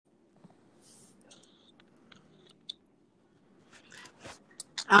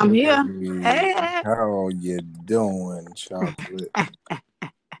I'm here. Hey, Hey. how you doing, Chocolate?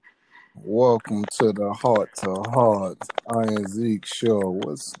 Welcome to the Heart to Heart Iron Zeke Show.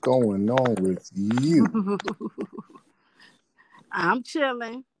 What's going on with you? I'm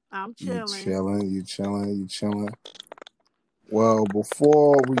chilling. I'm You chilling. chilling, you chilling, you chilling. Well,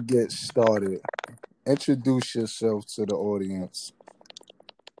 before we get started, introduce yourself to the audience.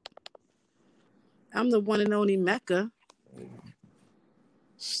 I'm the one and only Mecca.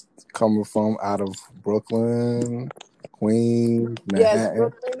 Coming from out of Brooklyn, Queens, Yes, Manhattan,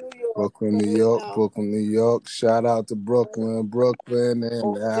 Brooklyn, New York. Brooklyn, You New already York, know. Brooklyn, New York. Shout out to Brooklyn, Brooklyn in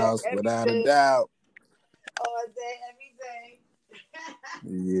All the day, house every without a day. doubt. All day, every day.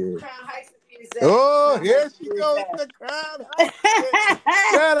 Yeah. Crown Heights is that. Oh, Crown here Heights she is goes, that. the crowd.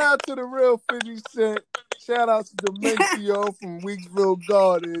 Shout out to the real 50 Cent. Shout out to Dementio from Weeksville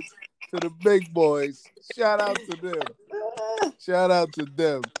Gardens, to the big boys. Shout out to them. Shout out to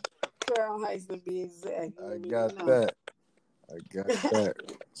them. Crown Heights to be exact. You I already got know. that. I got that.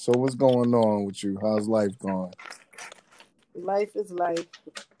 So what's going on with you? How's life going? Life is life.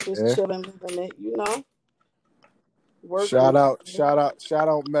 Just Yeah. chilling, living it, you know. Shout Working.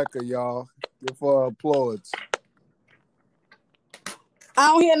 out Mecca, y'all. Give her applause. I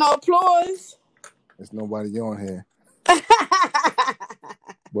don't hear no applause. There's nobody on here.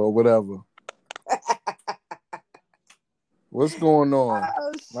 But whatever. What's going on?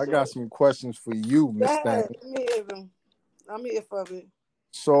 Oh, I got some questions for you, Miss Thang. let me hear them. I'm here for it.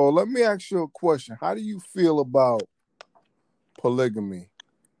 So let me ask you a question. How do you feel about polygamy?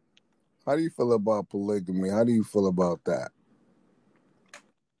 How do you feel about polygamy? How do you feel about that?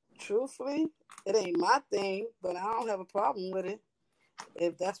 Truthfully, it ain't my thing, but I don't have a problem with it.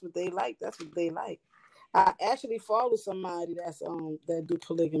 If that's what they like, that's what they like. I actually follow somebody that do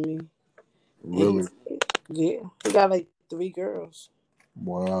polygamy. Really? He got like 3 girls.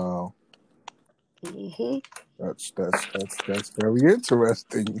 Wow. hmm That's very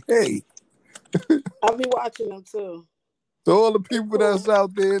interesting. Hey. I'll be watching them too. So all the people that's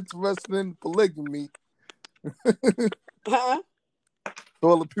out there interested in polygamy, Huh?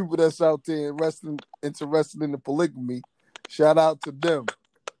 all the people that's out there interested in the polygamy, shout out to them.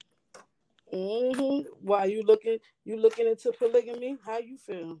 Why you looking into polygamy? How you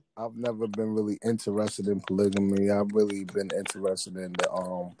feel? I've never been really interested in polygamy. I've really been interested in the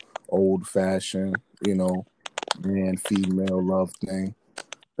old fashioned, man female love thing.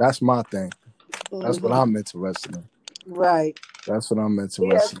 That's my thing. That's what I'm interested in. Right. That's what I'm Me as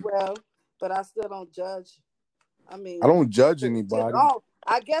interested in. well, but I still don't judge. I mean, I don't judge anybody.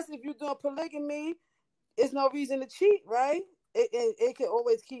 I guess if you're doing polygamy, it's no reason to cheat, right? It can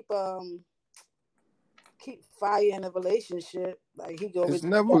always keep fire in a relationship. Like he go with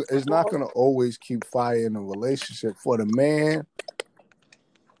It's not gonna always keep fire in a relationship for the man.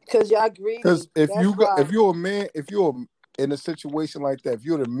 Because y'all greedy. Because if you're a man, if you're in a situation like that, if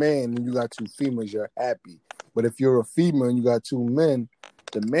you're the man and you got 2 females, you're happy. But if you're a female and you got 2 men,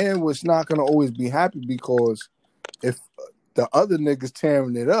 the man was not gonna always be happy, because if the other nigga's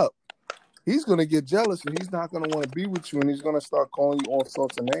tearing it up, he's gonna get jealous and he's not gonna want to be with you, and he's gonna start calling you all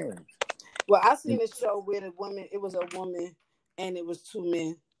sorts of names. Well, I seen a show where it was a woman and it was 2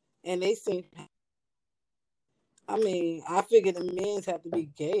 men, and they seemed. I mean, I figured the men's have to be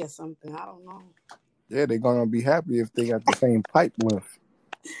gay or something. I don't know. Yeah, they're gonna be happy if they got the same pipe length.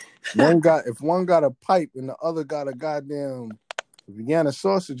 If one got a pipe and the other got a goddamn Vienna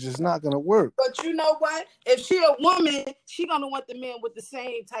sausage, it's not gonna work. But you know what? If she a woman, she gonna want the men with the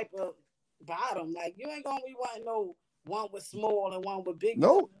same type of bottom. Like you ain't gonna be wanting no one with small and one with big.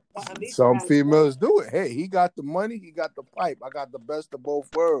 No, some females do it. Hey, he got the money, he got the pipe. I got the best of both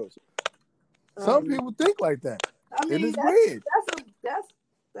worlds. Some people think like that. I mean, it's weird.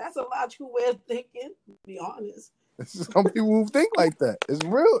 That's a logical way of thinking. To be honest, some people who think like that. It's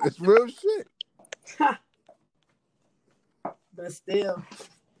real. It's real shit. But still,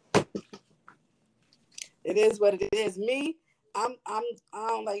 it is what it is. Me, I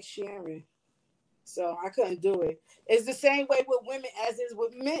don't like sharing, so I couldn't do it. It's the same way with women as is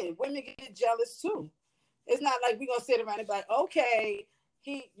with men. Women get jealous too. It's not like we're gonna sit around and be like, okay,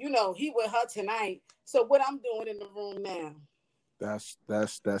 he with her tonight. So what I'm doing in the room now. That's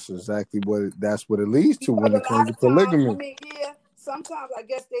exactly what it leads to when it comes to polygamy. I mean, yeah, sometimes I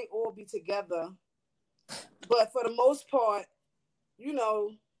guess they all be together, but for the most part,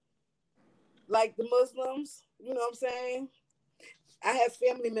 like the Muslims, you know what I'm saying? I have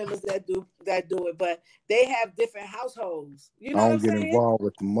family members that do it, but they have different households. You know I what don't I'm get saying? involved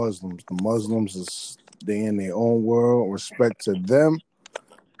with the Muslims. The Muslims they in their own world. Respect to them.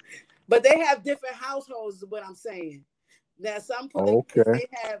 But they have different households, is what I'm saying. Now some polygamous Okay.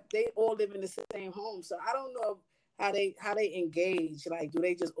 they all live in the same home. So I don't know how they engage. Like, do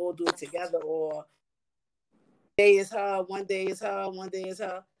they just all do it together, or day is her, one day is her, one day is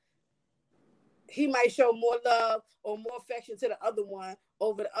her? He might show more love or more affection to the other one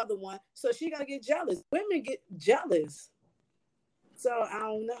over the other one. So she gonna get jealous. Women get jealous. So I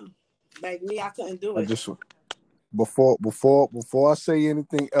don't know. Like me, I couldn't do I it. just before I say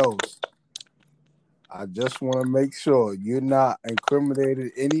anything else, I just want to make sure you're not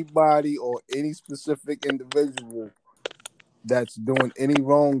incriminating anybody or any specific individual that's doing any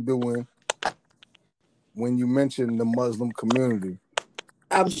wrongdoing when you mention the Muslim community.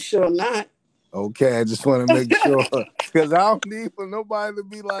 I'm sure not. Okay, I just want to make sure because I don't need for nobody to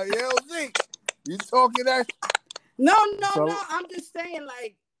be like, "Yo, Zeke, you talking that?" No, no, no. So I'm just saying,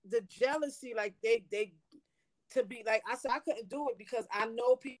 like the jealousy, like they to be like I said, I couldn't do it because I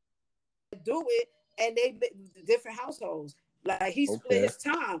know people that do it, and they different households. Like he split okay, his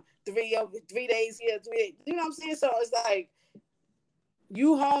time 3 days here, 3 days. You know what I'm saying? So it's like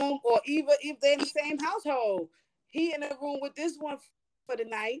you home, or even if they're in the same household, he in the room with this one for the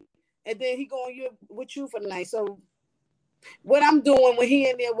night, and then he going you with you for the night. So what I'm doing when he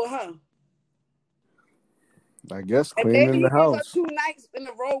in there with her, I guess and maybe cleaning he the give her house, 2 nights in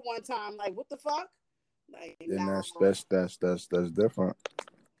a row one time. Like what the fuck? Like and nah, that's different.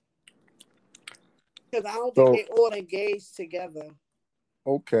 because I don't think So they all engaged together.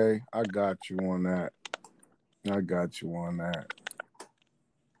 okay, I got you on that. I got you on that.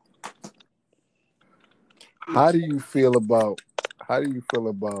 How do you feel about how do you feel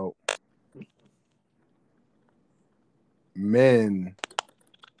about men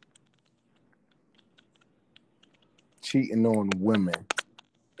cheating on women?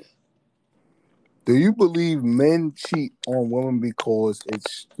 Do you believe men cheat on women because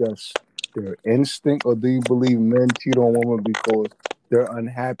it's just their instinct, or do you believe men cheat on women because they're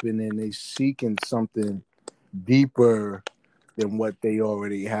unhappy and they're seeking something deeper than what they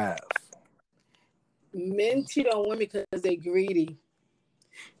already have? Men cheat on women because they greedy.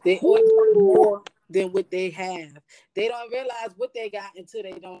 They always want Woo. more than what they have. They don't realize what they got until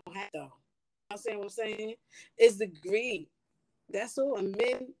they don't have though. I'm saying what I'm saying? It's the greed. That's all. And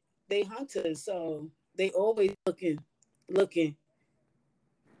men, they hunters, so they always looking.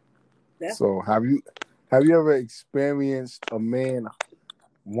 That's So have you ever experienced a man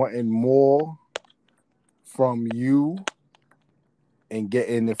wanting more from you and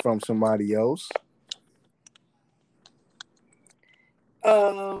getting it from somebody else?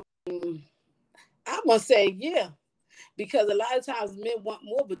 um I must say, yeah. Because a lot of times men want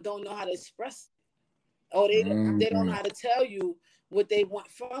more but don't know how to express it. Or they don't know Mm, how to tell you what they want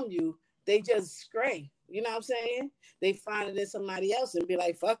from you. They just stray. You know what I'm saying? They find it in somebody else and be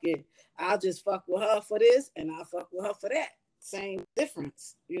like, fuck it. I'll just fuck with her for this and I'll fuck with her for that. Same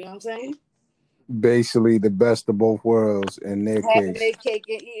difference. You know what I'm saying? basically, the best of both worlds in their Having case. their cake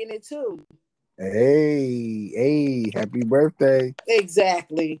and eating it too. Hey, happy birthday.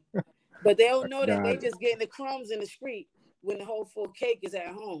 Exactly. But they don't know that Got they it. just getting the crumbs in the street when the whole full cake is at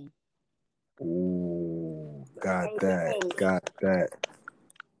home. Ooh, That's got how it that. goes. Got that.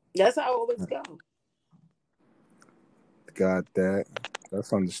 That's how it always go. Got that.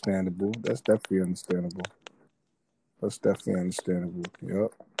 That's understandable. That's definitely understandable. That's definitely understandable.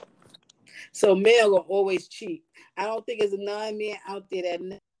 Yep. So men will always cheat. I don't think there's a non-man out there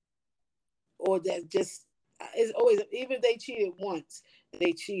or that just it's always, even if they cheated once,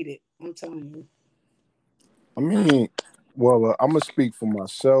 they cheated. I'm telling you. I mean, well, I'm gonna speak for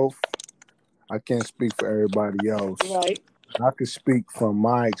myself. I can't speak for everybody else. Right. I can speak from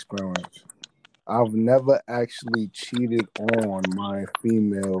my experience. I've never actually cheated on my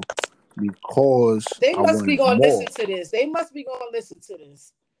female because They I must be wanted gonna more. listen to this. They must be gonna listen to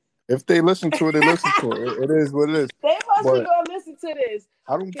this. If they listen to it, they listen to it. It is what it is. They must be But gonna listen to this.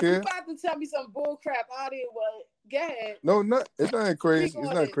 I don't If you care. about to tell me some bull crap out here, well, go ahead. No, not it's not Speak crazy. It's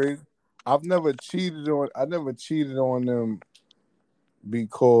on not it. crazy. I never cheated on them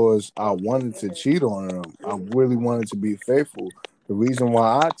because I Okay, wanted go to ahead. cheat on them. I Mhm. really wanted to be faithful. The reason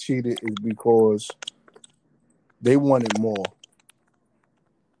why I cheated is because they wanted more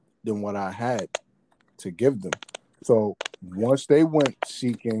than what I had to give them. So once they went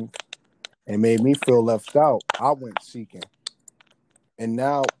seeking and made me feel left out, I went seeking. And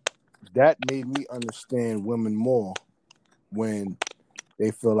now that made me understand women more when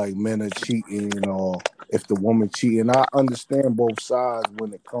they feel like men are cheating or if the woman cheating. I understand both sides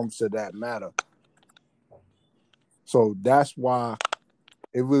when it comes to that matter. So that's why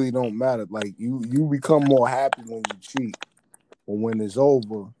it really don't matter. Like you become more happy when you cheat. But when it's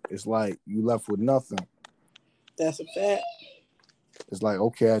over, it's like you left with nothing. That's a fact. It's like,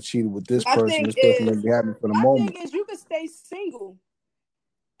 okay, I cheated with this My person. thing This person is, made me happy for the my moment. thing is, you can stay single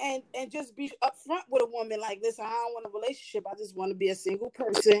and just be upfront with a woman. Like, listen, I don't want a relationship. I just want to be a single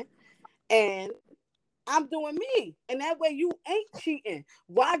person, and I'm doing me. And that way, you ain't cheating.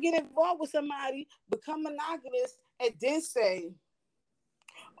 Why get involved with somebody, become monogamous, and then say,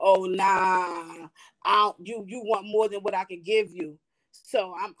 "Oh, nah, you want more than what I can give you."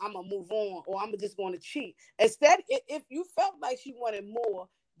 So I'm gonna move on, or I'm just gonna cheat. Instead, if you felt like she wanted more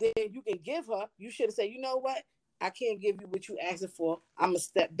than you can give her, you should have said, you know what, I can't give you what you asking for. I'm gonna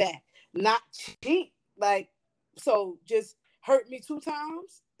step back, not cheat. Like, so just hurt me 2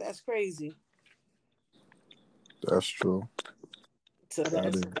 times. That's crazy. That's true. So That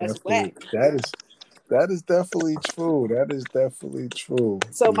is that's definitely whack. that is definitely true. That is definitely true.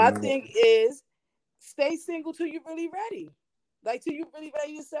 So You my know, thing is, stay single till you're really ready. Like, till you're really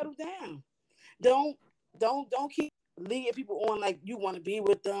ready to settle down. Don't don't keep leading people on like you want to be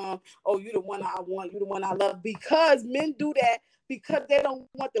with them. Oh, you the one I want, you the one I love. Because men do that because they don't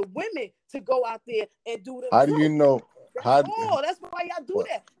want the women to go out there and do them how do you too. know? That's How all. That's why y'all do what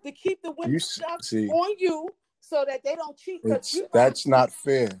that. To keep the women you stuck see? on you so that they don't cheat. Because It's you know, that's not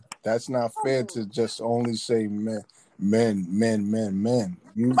fair. That's not fair oh, to just only say men, men, men, men, men.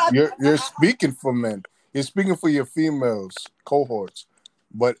 but You're speaking for men. You're speaking for your females cohorts,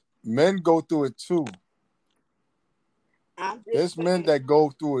 but men go through it too. I'm just There's men saying. that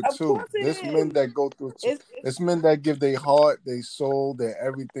go through it Of too. course it There's men is. that go through it too. It's There's men that give their heart, their soul, their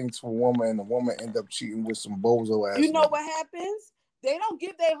everything to a woman, and the woman end up cheating with some bozo ass You know nigga. what happens? They don't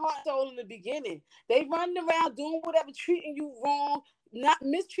give their heart and soul in the beginning. They run around doing whatever, treating you wrong, not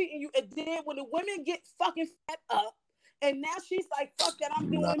mistreating you. And then when the women get fucking fed up, and now she's like, fuck that, I'm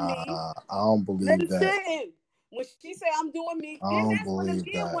Nah, doing me. I don't believe that. Listen, when she say I'm doing me, I then don't that's when the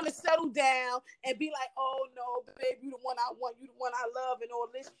believe men that. want to settle down and be like, oh no, babe, you the one I want, you the one I love, and all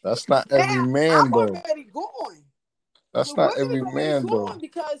this shit. That's not every Now I'm man though. already gone. The That's not woman is every already man though. gone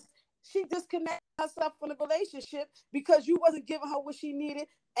because she disconnected herself from the relationship because you wasn't giving her what she needed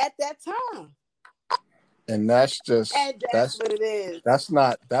at that time. And that's just And that's what it is. that's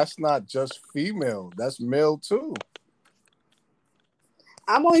not just female. That's male too.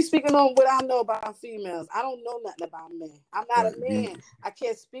 I'm only speaking on what I know about females. I don't know nothing about men. I'm not a Right. man. I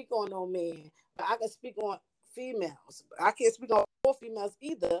can't speak on no man, but I can speak on females. I can't speak on all females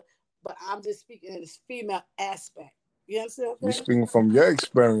either, but I'm just speaking in this female aspect. You understand You what I'm saying? speaking from your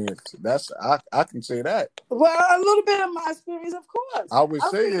experience. That's I can say that. Well, a little bit of my experience, of course. I would I'm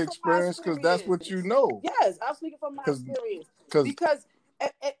say speaking your from my experience because that's what you experience. know. Yes, I'm speaking from my Because experience because because,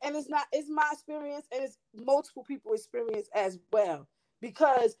 and it's my experience, and it's multiple people's experience as well.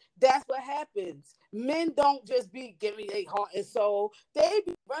 Because that's what happens. Men don't just be giving their heart and soul. They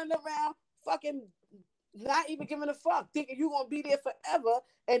be running around fucking not even giving a fuck, thinking you're gonna be there forever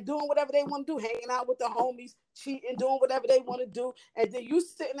and doing whatever they want to do, hanging out with the homies, cheating, doing whatever they want to do, and then you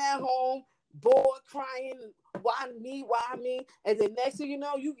sitting at home, bored, crying, why me, why me? And then next thing you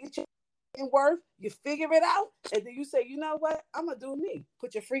know, you get your worth, you figure it out, and then you say, you know what, I'm gonna do me.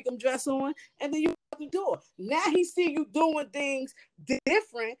 Put your freakum dress on, and then you out the door. Now he see you doing things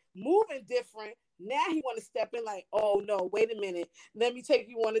different, moving different. Now he want to step in like, oh no, wait a minute. Let me take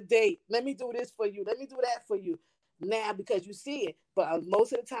you on a date. Let me do this for you. Let me do that for you. Now because you see it, but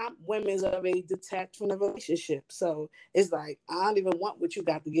most of the time, women's already detached from the relationship. So it's like I don't even want what you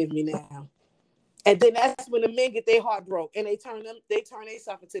got to give me now. And then that's when the men get their heart broke and they turn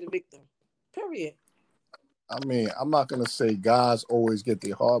themselves into the victim. Period. I mean, I'm not gonna say guys always get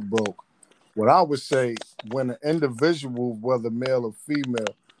their heart broke. What I would say, when an individual, whether male or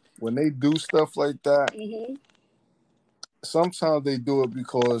female, when they do stuff like that, Mm-hmm. sometimes they do it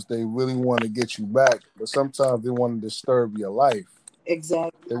because they really want to get you back, but sometimes they want to disturb your life. They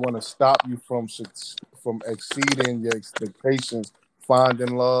Exactly. want to stop you from exceeding your expectations,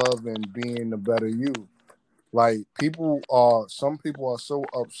 finding love, and being the better you. Like some people are so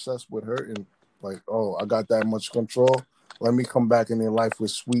obsessed with hurting. Like, oh, I got that much control. Let me come back in their life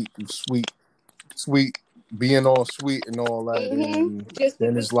with sweet, being all sweet and all that, Mm-hmm. and Just to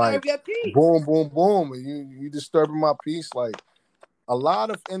then it's like, disturb your peace. boom, boom, boom, and you disturbing my peace. Like a lot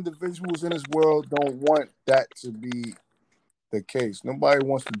of individuals in this world don't want that to be the case. Nobody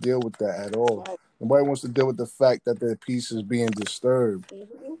wants to deal with that at all. Right. Nobody wants to deal with the fact that their peace is being disturbed.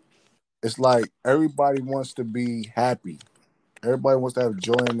 Mm-hmm. It's like everybody wants to be happy. Everybody wants to have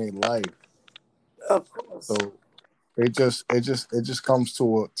joy in their life. Of course. So it just comes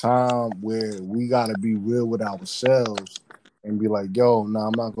to a time where we gotta be real with ourselves and be like, yo, no,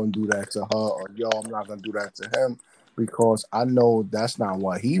 I'm not gonna do that to her, or yo, I'm not gonna do that to him, because I know that's not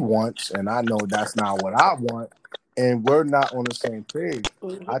what he wants, and I know that's not what I want, and we're not on the same page. I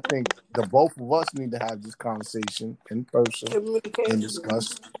Mm-hmm. think the both of us need to have this conversation in person and Communication.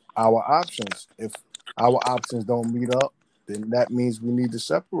 discuss our options. If our options don't meet up, then that means we need to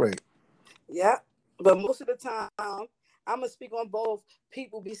separate. Yeah. But most of the time, I'm gonna speak on both.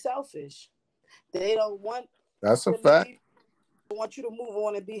 People be selfish. They don't want That's a to fact. leave. They want you to move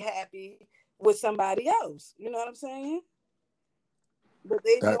on and be happy with somebody else. You know what I'm saying? But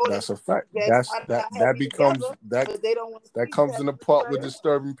they know That's a fact. that y'all not That happy becomes together, but they don't want to that see you comes in happy the with part with somebody else.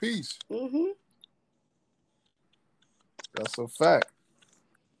 disturbing peace. Mm-hmm. That's a fact.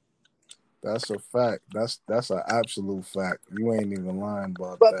 That's a fact. That's an absolute fact. You ain't even lying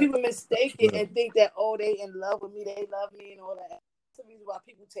about But that. people That's mistake it real. and think that, oh, they in love with me, they love me, and all that. That's the reason why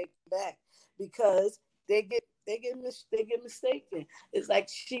people take it back, because they get mistaken. It's like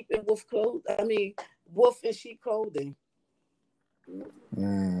sheep and wolf clothing. I mean, wolf and sheep clothing.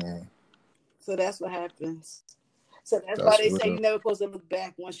 Mm, So that's what happens. So that's why that's they say real. you never supposed to look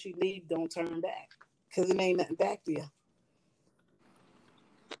back. Once you leave, don't turn back, because it ain't nothing back there.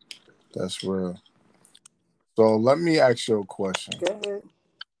 That's real. So let me ask you a question. Go ahead.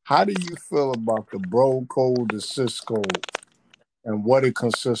 How do you feel about the bro code, the sis code, and what it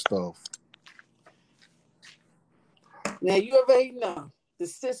consists of? Now you already know the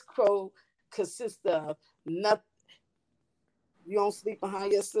cis code consists of nothing. You don't sleep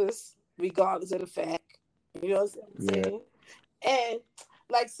behind your sis, regardless of the fact. You know what I'm Yeah, saying? And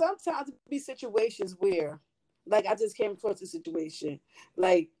like sometimes it be situations where, like I just came across a situation,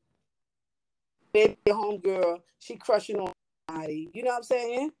 like maybe a homegirl, she crushing on somebody, you know what I'm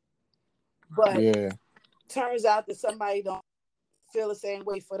saying? But yeah, turns out that somebody don't feel the same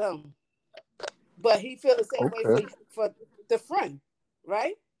way for them. But he feel the same way okay, for the friend,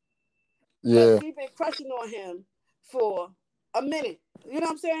 right? But yeah, she been crushing on him for a minute. You know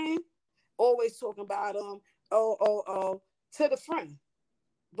what I'm saying? Always talking about him, oh, to the friend.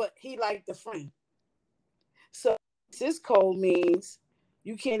 But he liked the friend. So this code means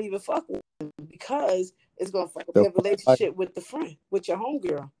you can't even fuck with him because it's gonna fuck up the your like relationship with the friend, with your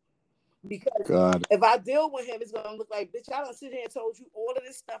homegirl. Because God, if I deal with him, it's gonna look like, bitch, I done sit here and told you all of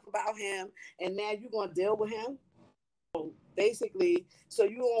this stuff about him, and now you gonna deal with him. Basically, so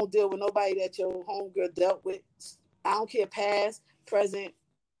you won't deal with nobody that your homegirl dealt with. I don't care, past, present,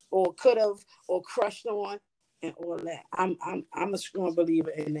 or could have, or crushed on, and all that. I'm a strong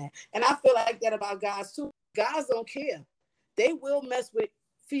believer in that, and I feel like that about guys too. Guys don't care. They will mess with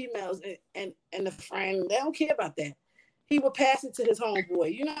females and the friend. They don't care about that. He will pass it to his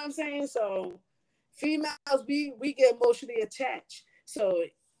homeboy. You know what I'm saying? So females, we get emotionally attached. So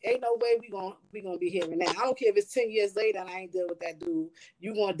ain't no way we gonna be here and now. I don't care if it's 10 years later and I ain't deal with that dude.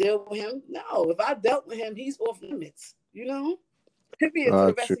 You gonna deal with him? No. If I dealt with him, he's off limits. You know, could be for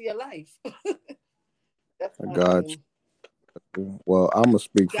the got rest you, of your life. That's I my got opinion. you. Well, I'm gonna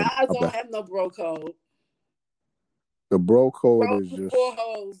speak from Guys my don't back. have no bro code. The bro code Bros is for just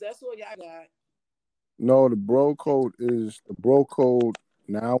hoes. That's all y'all got. no. The bro code is the bro code.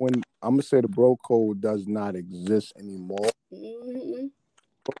 Now, when I'm gonna say the bro code does not exist anymore. Mm-hmm.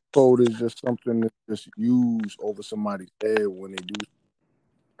 Code is just something that's just used over somebody's head when they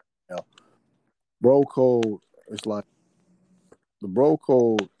do. Bro code is like the bro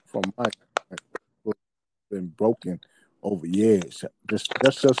code from my experience been broken over years. Just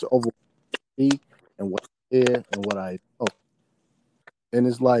over me and what I hear and what I know. And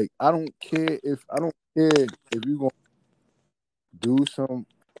it's like I don't care if you're gonna do some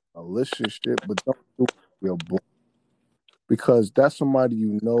malicious shit, but don't do it with your boy because that's somebody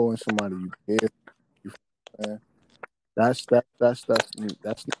you know and somebody you care. You man. That's not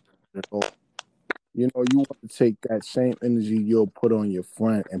at all. You know, you want to take that same energy you'll put on your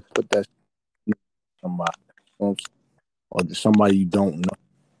friend and put that on somebody, you know what I'm saying? Or somebody you don't know.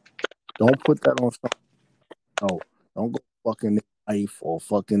 Don't put that on somebody you know. Don't go fucking their wife or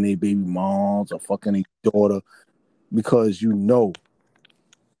fucking their baby moms or fucking their daughter because you know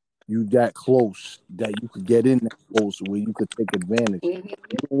you that close that you could get in that close where you could take advantage. Mm-hmm.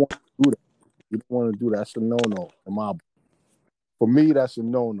 You don't want to do that. You don't want to do that. That's a no no. For me, that's a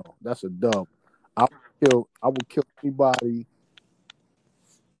no no. That's a dub. I would kill anybody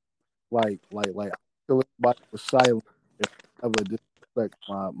like I kill anybody for silence if I ever disrespect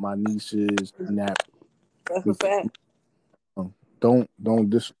my nieces and that That's a because fact. don't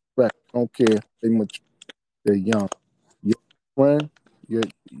disrespect. Don't care how much they're young. Your friend,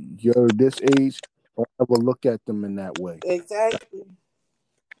 you're this age. Don't ever look at them in that way. That's Exactly. a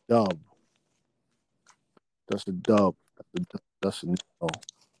dub. That's a dub. That's a no.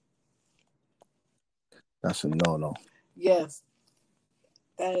 That's a no. Yes,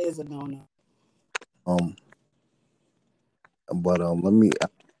 that is a no. Um, but let me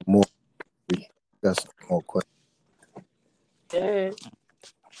ask more. Got some more questions. Yeah.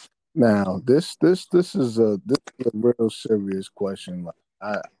 Now, this is a real serious question. Like,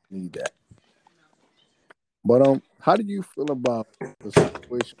 I need that. But how do you feel about the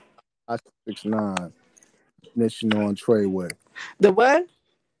situation? I 6ix9ine snitching on Treyway. The what?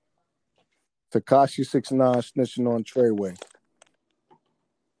 Tekashi 6ix9ine snitching on Treyway.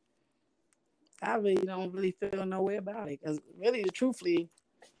 I really don't really feel no way about it because really, truthfully,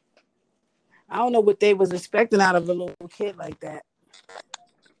 I don't know what they was expecting out of a little kid like that.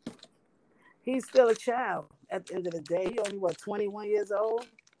 He's still a child at the end of the day. He only 21 years old.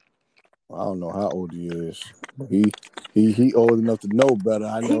 I don't know how old he is, but he old enough to know better.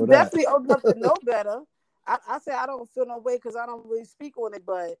 I He know that. definitely old enough to know better. I say I don't feel no way because I don't really speak on it,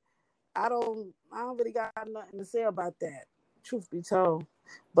 but I don't really got nothing to say about that. Truth be told,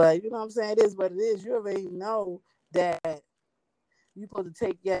 but you know what I'm saying. It is what it is. You already know that you supposed to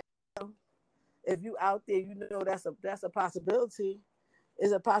take your. If you out there, you know that's a possibility.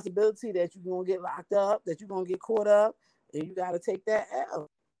 It's a possibility that you're gonna get locked up, that you're gonna get caught up, and you got to take that L.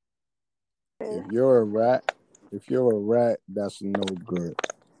 If you're a rat, that's no good.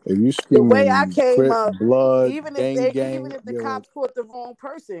 If you The way I screaming came Crip, up, blood, even if gang, they, even gang, if the yo, cops caught the wrong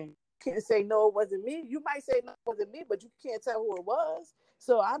person, you can't say no, it wasn't me. You might say no, it wasn't me, but you can't tell who it was.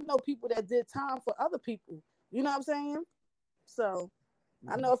 So I know people that did time for other people. You know what I'm saying? So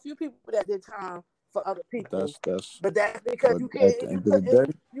I know a few people that did time for other people, that's. but that's because But at the end of the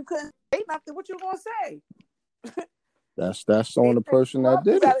day, you couldn't say nothing. What you gonna say? that's They on the picked person you that up.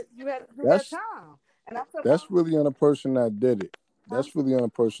 did it. You had to do that That's time, and I'm talking that's about, really on the person that did it. huh? That's really on the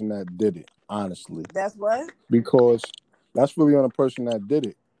person that did it. Honestly, That's what. because that's really on the person that did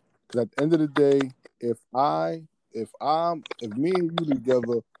it. Because at the end of the day, if me and you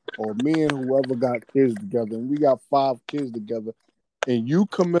together, or me and whoever got kids together, and we got 5 kids together, and you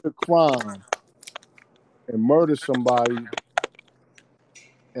commit a crime and murder somebody,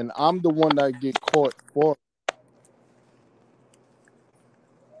 and I'm the one that get caught for it,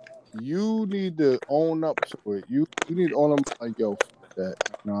 you need to own up to it. You need to own up like, yo, fuck that.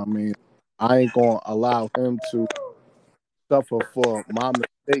 You know what I mean? I ain't gonna allow him to suffer for my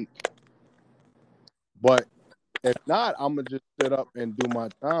mistake. But if not, I'm gonna just sit up and do my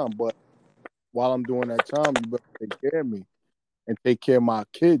time. But while I'm doing that time, you better take care of me and take care of my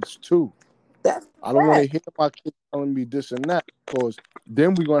kids too. That's I don't want to that. hear my kids telling me this and that, because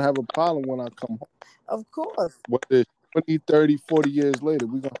then we're gonna have a problem when I come home. Of course. Whether it's 20, 30, 40 years later,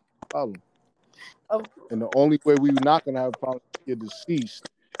 we're gonna have a problem. Of, And the only way we're not gonna have a problem is if you're deceased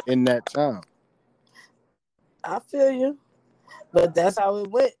in that time. I feel you, but that's how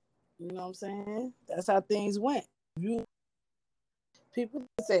it went. You know what I'm saying? That's how things went. You people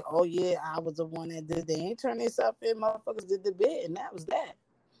say, "Oh yeah, I was the one that did." They ain't turn themselves in. Motherfuckers did the bit, and that was that.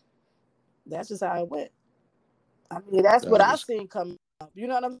 That's just how it went. I mean, that's what That I is seen coming up. You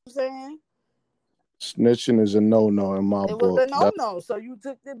know what I'm saying? Snitching is a no in my It was book. a no. So you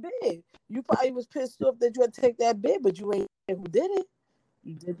took the bid. You probably was pissed off that you had to take that bid, but you ain't who did it.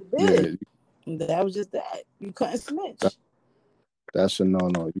 You did the bid. Yeah, And that was just that. You couldn't that, snitch. that's a no.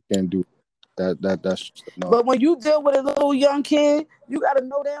 You can't do that. That's just a no. But when you deal with a little young kid, you gotta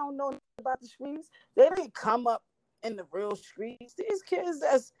know they don't know nothing about the streets. They didn't come up in the real streets. These kids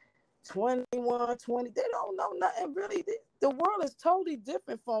that's 21, 20, they don't know nothing really. The world is totally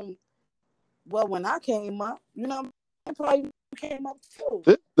different from, well, when I came up, probably came up too.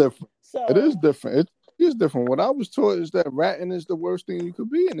 It's different. It is So different. It is different. What I was taught is that ratting is the worst thing you could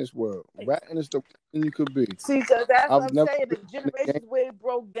be in this world. Ratting is the worst thing you could be. see, so that's what I've I'm never saying. been The in a gang. generations where it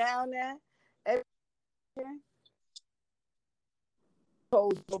broke down at, everything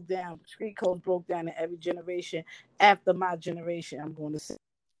codes broke down, street codes broke down in every generation after my generation. I'm going to say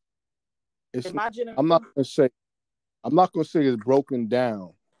It's in my I'm generation, not gonna say it's broken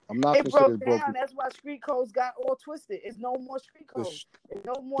down. I'm not it gonna say broke it's down. broken. That's why street codes got all twisted. It's no more street The codes. It's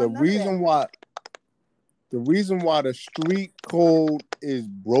no more the none of that. reason why the street code is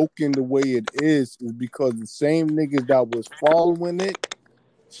broken the way it is because the same niggas that was following it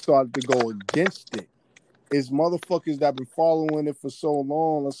started to go against it. It's motherfuckers that been following it for so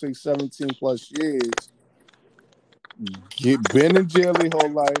long, let's say 17 plus years, been in jail their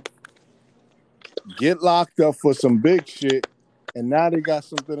whole life, get locked up for some big shit, and now they got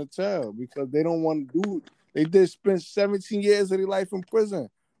something to tell because they don't want to do. They did spend 17 years of their life in prison.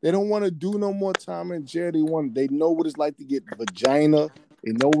 They don't want to do no more time in jail. They know what it's like to get vagina.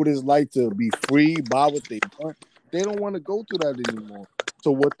 They know what it's like to be free, buy what they want. They don't want to go through that anymore.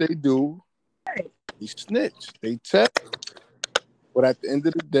 So what they do, Right. They snitch. They tell. But at the end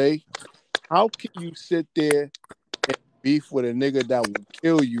of the day, how can you sit there and beef with a nigga that will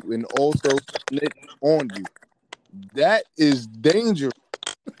kill you and also snitch on you? That is dangerous.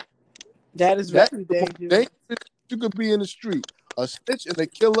 That is That's very the most dangerous. dangerous you could be in the street. A snitch and a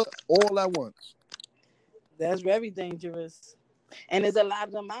killer all at once. That's very dangerous. And there's a lot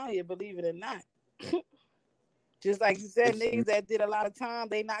of them out here, believe it or not. Just like you said, It's, niggas that did a lot of time,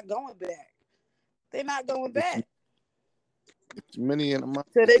 they not going back. They not going it's, back. it's many in the mind.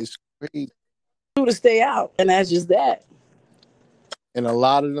 So they It's crazy. do to stay out, and that's just that. And a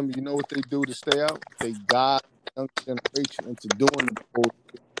lot of them, you know what they do to stay out? They guide the young generation into doing the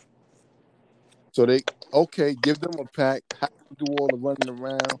bullshit. So they, okay, give them a pack, have them do all the running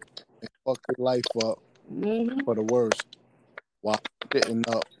around and fuck their life up Mm-hmm. for the worst while sitting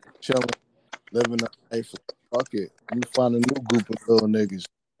up, chilling, living a life. Fuck it. You find a new group of little niggas.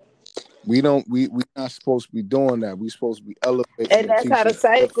 We not supposed to be doing that. We supposed to be elevating And and that's how the teaching.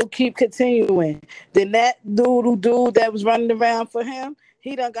 cycle keep continuing. Then that dude that was running around for him,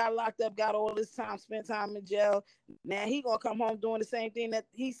 he done got locked up, got all this time, spent time in jail. Now he gonna come home doing the same thing that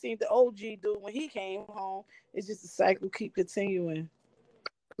he seen the OG do when he came home. It's just the cycle keep continuing.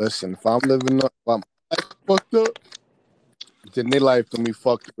 Listen, if I'm living up, if I'm fucked up, then their life gonna be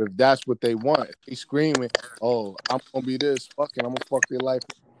fucked up. If that's what they want, if they screaming, "Oh, I'm gonna be this fucking, I'm gonna fuck their life,"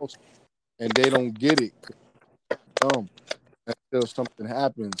 and they don't get it, until something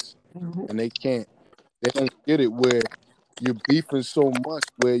happens, Mm-hmm. and they don't get it where you're beefing so much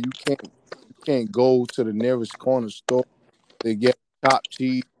where you can't go to the nearest corner store to get chopped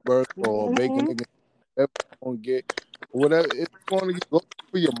cheeseburger or bacon Mm-hmm. again, whatever you gonna get, whatever it's going to go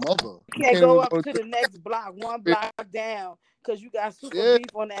for your mother. You Can't can't go even up go to to the next block, one the block down, because you got super yeah. beef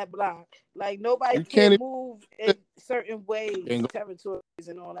on that block. Like nobody You can't can even. move in certain ways, Can't go. territories,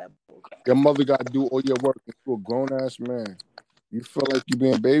 and all that. Your mother got to do all your work into a grown ass man. You feel like you're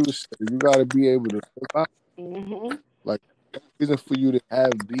being babysitted. You got to be able to survive. Mm-hmm. Like, no reason for you to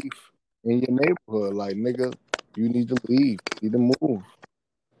have beef in your neighborhood. Like, nigga, you need to leave. You need to move.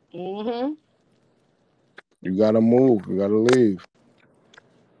 Mm-hmm. You got to move. You got to leave.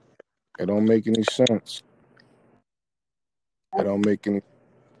 It don't make any sense. It don't make any.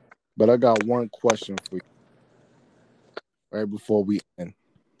 But I got one question for you right before we end,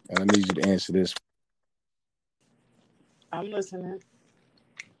 and I need you to answer this. I'm listening.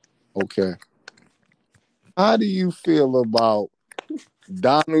 Okay. How do you feel about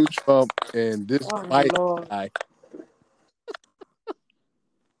Donald Trump and this Oh Biden Lord. guy?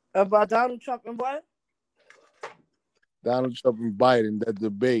 About Donald Trump and what? Donald Trump and Biden, that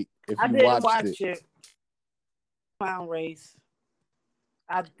debate, if I you didn't watched it. watch it. Clown race.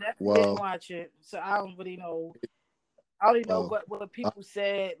 I definitely didn't Well, watch it, so I don't really know. I only know well, what people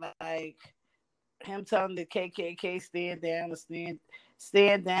said, like him telling the KKK stand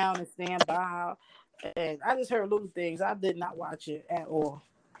down and stand by. And I just heard little things. I did not watch it at all.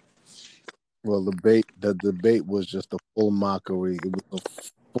 well, the debate was just a full mockery.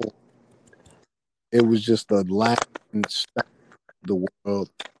 It was just a laughing stock of the world,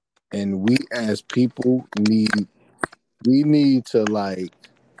 and we as people need to like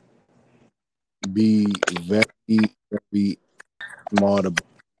be very, very smart about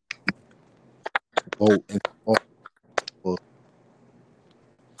vote and talk.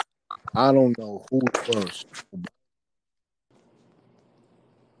 I don't know who's worse.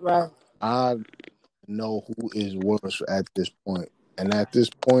 Right. I know who is worse at this point, and at this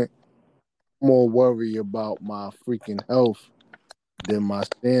point, I'm more worried about my freaking health than my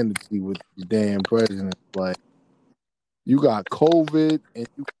sanity with these damn presidents. Like, you got COVID and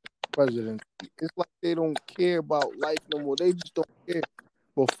you got presidency. It's like they don't care about life no more. They just don't care.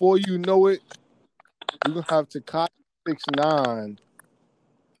 Before you know it, you're gonna have Tekashi 6ix9ine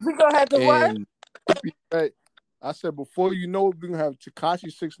We gonna have to what? and Trippie Redd. I said before you know it, we're gonna have Tekashi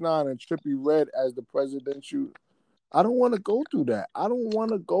 6ix9ine and Trippie Redd as the presidential. I don't want to go through that. I don't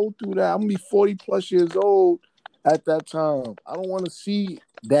want to go through that. I'm gonna be 40 plus years old at that time. I don't want to see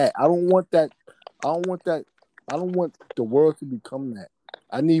that. I don't want that. I don't want that. I don't want the world to become that.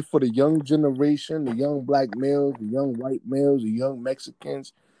 I need for the young generation, the young black males, the young white males, the young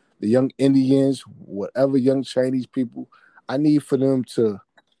Mexicans, the young Indians, whatever young Chinese people. I need for them to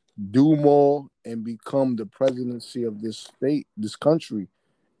do more and become the presidency of this state, this country,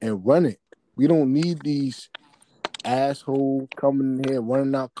 and run it. We don't need these assholes coming in here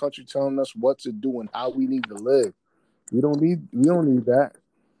running our country telling us what to do and how we need to live. We don't need that.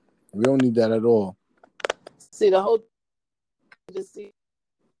 We don't need that at all. See the whole to see.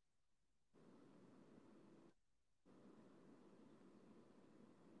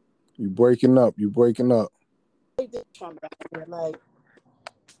 You breaking up. You breaking up. Trump out here, like,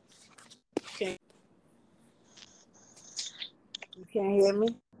 you can't hear me?